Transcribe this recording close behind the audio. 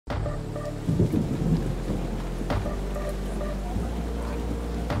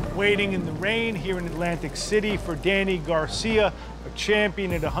Waiting in the rain here in Atlantic City for Danny Garcia, a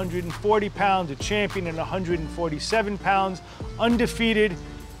champion at 140 pounds, a champion at 147 pounds, undefeated,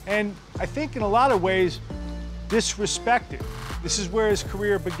 and I think in a lot of ways, disrespected. This is where his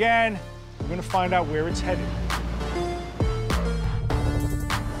career began. We're gonna find out where it's headed.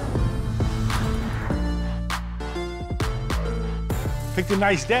 Picked a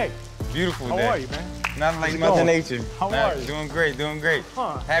nice day. Beautiful day. How are you, man? Nothing like Mother Nature. How are you? Doing great, doing great.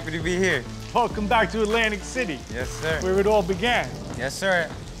 Huh. Happy to be here. Welcome back to Atlantic City. Yes, sir. Where it all began. Yes, sir.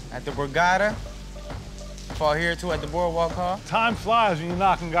 At the Borgata. Fall here too at the Boardwalk Hall. Time flies when you're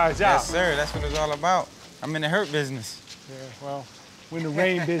knocking guys out. Yes, sir. That's what it's all about. I'm in the hurt business. Yeah, well, we're in the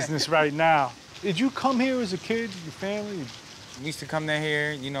rain business right now. Did you come here as a kid, your family? We used to come down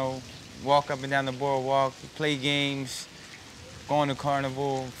here, you know, walk up and down the boardwalk, play games, go on the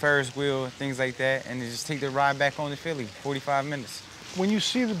carnival, Ferris wheel, things like that, and then just take the ride back home to Philly, 45 minutes. When you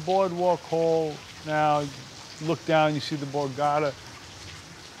see the Boardwalk Hall now, you look down, you see the Borgata,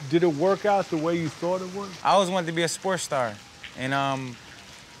 did it work out the way you thought it would? I always wanted to be a sports star, and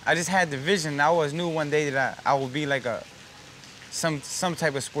I just had the vision. I always knew one day that I would be like some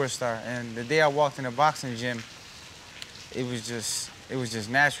type of sports star. And the day I walked in a boxing gym, it was just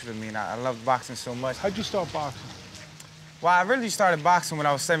natural to me, and I loved boxing so much. How'd you start boxing? Well, I really started boxing when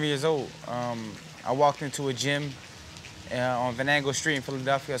I was 7 years old. I walked into a gym on Venango Street in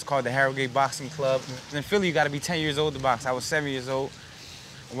Philadelphia. It's called the Harrogate Boxing Club. In Philly, you got to be 10 years old to box. I was 7 years old.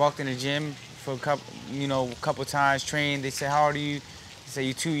 I walked in the gym for a couple times, trained. They said, "How old are you?" They said,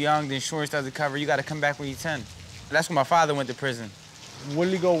 "You're too young. The insurance doesn't cover. You got to come back when you're 10." That's when my father went to prison. What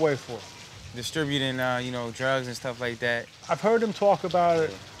did he go away for? Distributing, drugs and stuff like that. I've heard him talk about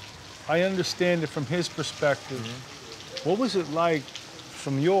it. I understand it from his perspective. Mm-hmm. What was it like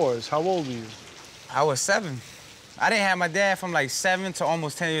from yours? How old were you? I was 7. I didn't have my dad from like 7 to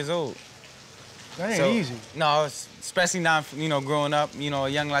almost 10 years old. That ain't easy. No, especially now, growing up, a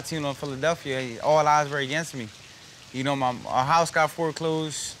young Latino in Philadelphia, all odds were against me. Our house got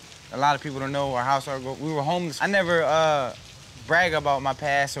foreclosed. A lot of people don't know our house, we were homeless. I never brag about my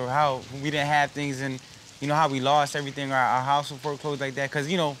past or how we didn't have things and, how we lost everything, our house was foreclosed like that. Because,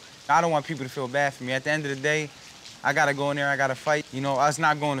 I don't want people to feel bad for me. At the end of the day, I got to go in there, I got to fight. Us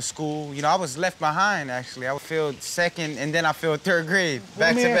not going to school. I was left behind, actually. I failed 2nd, and then I failed 3rd grade,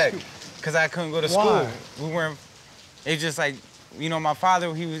 back to back, because I couldn't go to school. It's just like, my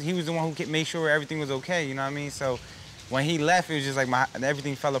father, he was the one who made sure everything was okay, you know what I mean? So when he left, it was just like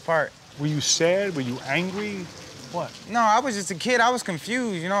everything fell apart. Were you sad? Were you angry? What? No, I was just a kid. I was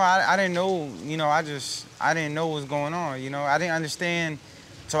confused, I didn't know, I didn't know what was going on, I didn't understand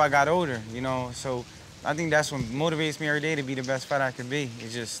until I got older, so I think that's what motivates me every day to be the best fighter I could be.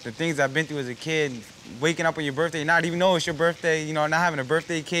 It's just the things I've been through as a kid, waking up on your birthday, not even know it's your birthday, not having a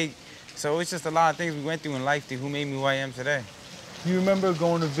birthday cake. So it's just a lot of things we went through in life who made me who I am today. Do you remember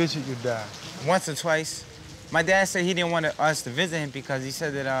going to visit your dad? Once or twice. My dad said he didn't want us to visit him because he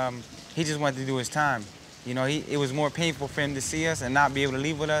said that he just wanted to do his time. It was more painful for him to see us and not be able to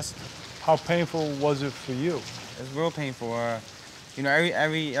leave with us. How painful was it for you? It's real painful.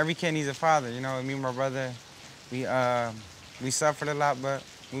 Every kid needs a father. Me and my brother, we suffered a lot, but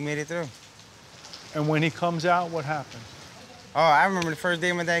we made it through. And when he comes out, what happens? Oh, I remember the first day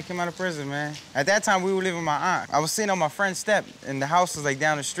my dad came out of prison, man. At that time, we were living with my aunt. I was sitting on my friend's step, and the house was like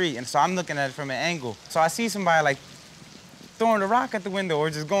down the street, and so I'm looking at it from an angle. So I see somebody like throwing a rock at the window or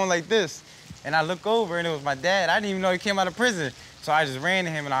just going like this. And I look over, and it was my dad. I didn't even know he came out of prison. So I just ran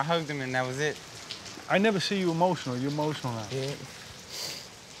to him, and I hugged him, and that was it. I never see you emotional. You're emotional now. Yeah.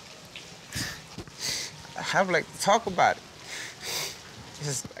 I would like to talk about it. It's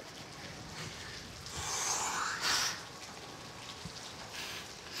just like...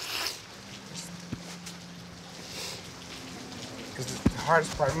 It's the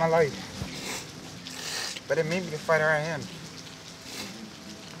hardest part of my life. But it made me the fighter I am.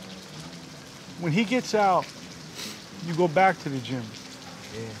 When he gets out, you go back to the gym.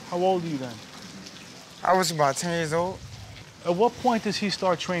 Yeah. How old are you then? I was about 10 years old. At what point does he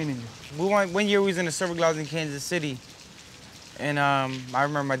start training you? One year we was in the Silver Gloves in Kansas City. And I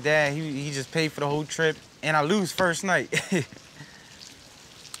remember my dad, he just paid for the whole trip. And I lose first night.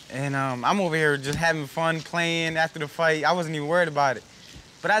 And I'm over here just having fun, playing after the fight. I wasn't even worried about it.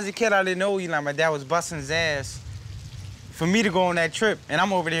 But as a kid, I didn't know, my dad was busting his ass for me to go on that trip. And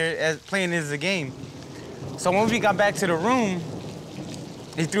I'm over there playing this as a game. So when we got back to the room,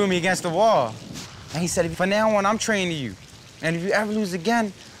 he threw me against the wall. And he said, "From now on, I'm training you. And if you ever lose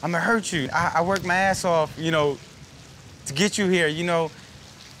again, I'm gonna hurt you." I worked my ass off, to get you here,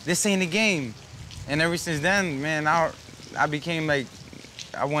 this ain't a game. And ever since then, man, I became like,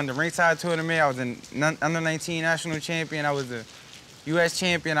 I won the ringside tournament. I was an under-19 national champion. I was the U.S.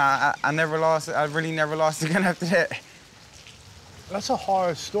 champion. I never lost. I really never lost again after that. That's a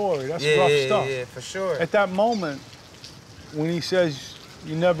hard story. That's rough stuff. Yeah, for sure. At that moment, when he says,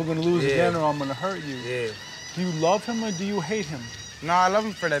 you're never going to lose again or I'm going to hurt you, do you love him or do you hate him? No, I love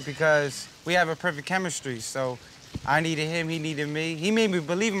him for that because we have a perfect chemistry. So I needed him, he needed me. He made me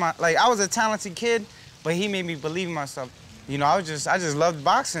believe in like, I was a talented kid, but he made me believe in myself. You know, I just loved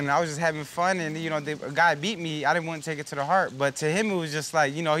boxing. I was just having fun, and you know, the guy beat me. I didn't want to take it to the heart, but to him, it was just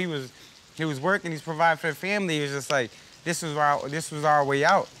like, you know, he was working, he's providing for the family. It was just like, this was our way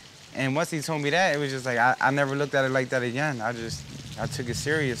out. And once he told me that, it was just like, I never looked at it like that again. I took it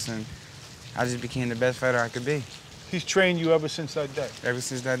serious, and I just became the best fighter I could be. He's trained you ever since that day? Ever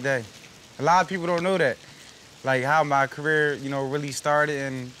since that day. A lot of people don't know that, like how my career, you know, really started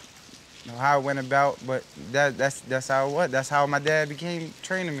and you know, how it went about, but that's how it was. That's how my dad became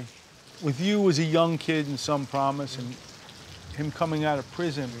training me. With you as a young kid and some promise and him coming out of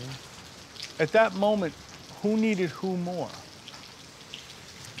prison, at that moment, who needed who more?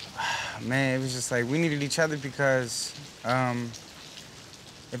 Man, it was just like we needed each other because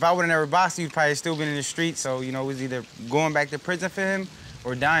if I would have never boxed, he'd probably still been in the street. So, you know, it was either going back to prison for him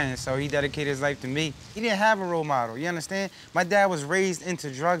or dying. So he dedicated his life to me. He didn't have a role model, you understand? My dad was raised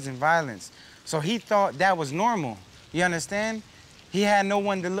into drugs and violence. So he thought that was normal, you understand? He had no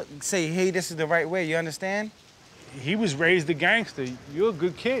one to say, hey, this is the right way, you understand? He was raised a gangster. You're a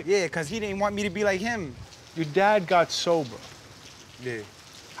good kid. Yeah, because he didn't want me to be like him. Your dad got sober. Yeah.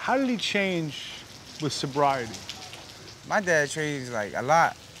 How did he change with sobriety? My dad changed, like, a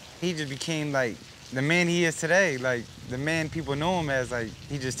lot. He just became, like, the man he is today. Like, the man people know him as. Like,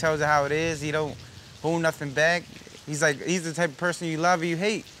 he just tells it how it is. He don't hold nothing back. He's the type of person you love or you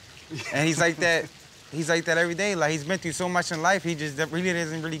hate. And he's like that. He's like that every day. Like, he's been through so much in life, he just really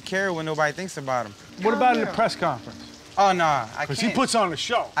doesn't really care when nobody thinks about him. What about in the press conference? Oh, no, I can't. Because he puts on a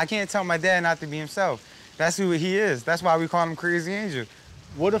show. I can't tell my dad not to be himself. That's who he is. That's why we call him Crazy Angel.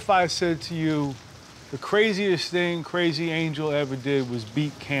 What if I said to you, the craziest thing Crazy Angel ever did was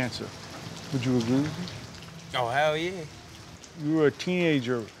beat cancer? Would you agree with me? Oh, hell yeah. You were a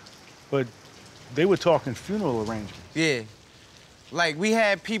teenager, but they were talking funeral arrangements. Yeah. Like, we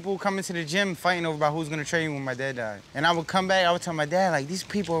had people coming to the gym fighting over about who's gonna train me when my dad died. And I would come back, I would tell my dad, like, these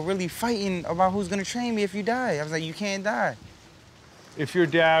people are really fighting about who's gonna train me if you die. I was like, you can't die. If your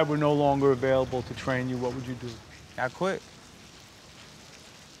dad were no longer available to train you, what would you do? I quit.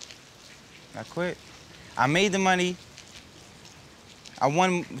 I quit. I made the money. I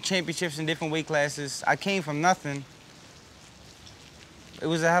won championships in different weight classes. I came from nothing. It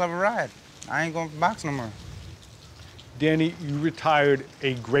was a hell of a ride. I ain't going to box no more. Danny, you retired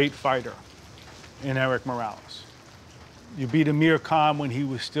a great fighter in Eric Morales. You beat Amir Khan when he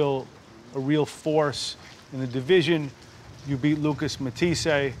was still a real force in the division. You beat Lucas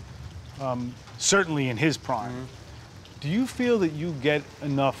Matisse, certainly in his prime. Mm-hmm. Do you feel that you get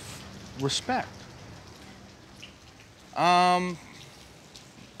enough respect?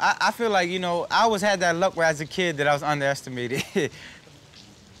 I feel like, you know, I always had that luck where as a kid that I was underestimated.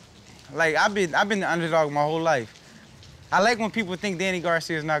 Like, I've been the underdog my whole life. I like when people think Danny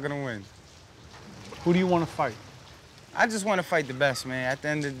Garcia is not gonna win. Who do you want to fight? I just want to fight the best, man. At the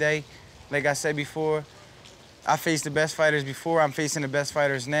end of the day, like I said before, I faced the best fighters before. I'm facing the best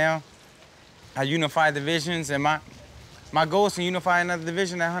fighters now. I unified divisions, and my goal is to unify another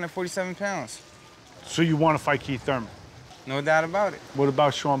division at 147 pounds. So you want to fight Keith Thurman? No doubt about it. What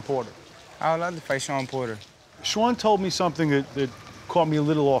about Shawn Porter? I would love to fight Shawn Porter. Shawn told me something that caught me a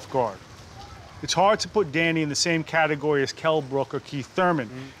little off guard. It's hard to put Danny in the same category as Kell Brook or Keith Thurman.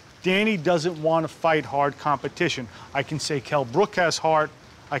 Mm-hmm. Danny doesn't want to fight hard competition. I can say Kell Brook has heart.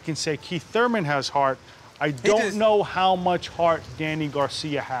 I can say Keith Thurman has heart. I don't know how much heart Danny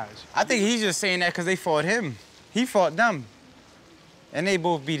Garcia has. I think he's just saying that because they fought him. He fought them, and they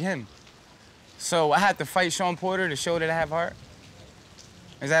both beat him. So I had to fight Shawn Porter to show that I have heart?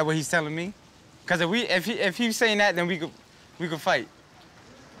 Is that what he's telling me? Because if he's saying that, then we could fight.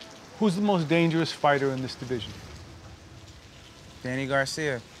 Who's the most dangerous fighter in this division? Danny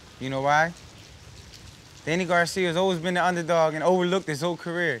Garcia. You know why? Danny Garcia has always been the underdog and overlooked his whole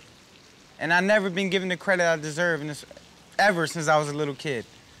career. And I've never been given the credit I deserve ever since I was a little kid.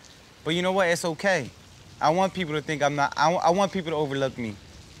 But you know what? It's okay. I want people to think I'm not, I want people to overlook me.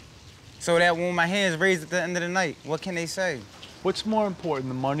 So that when my hand's raised at the end of the night, what can they say? What's more important,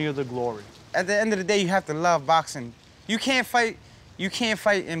 the money or the glory? At the end of the day, you have to love boxing. You can't fight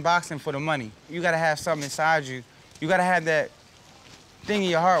in boxing for the money. You gotta have something inside you. You gotta have thing in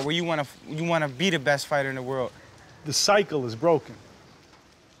your heart where you wanna be the best fighter in the world. The cycle is broken.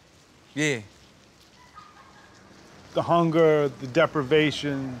 Yeah. The hunger, the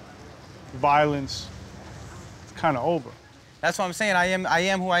deprivation, violence, it's kind of over. That's what I'm saying. I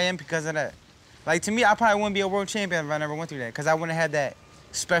am who I am because of that. Like, to me, I probably wouldn't be a world champion if I never went through that, because I wouldn't have had that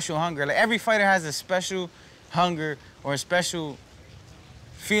special hunger. Like, every fighter has a special hunger or a special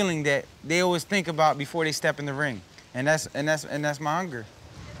feeling that they always think about before they step in the ring. And that's my hunger.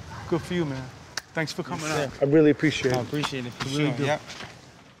 Good for you, man. Thanks for coming out. I really appreciate it. I appreciate it. I really do. Yep.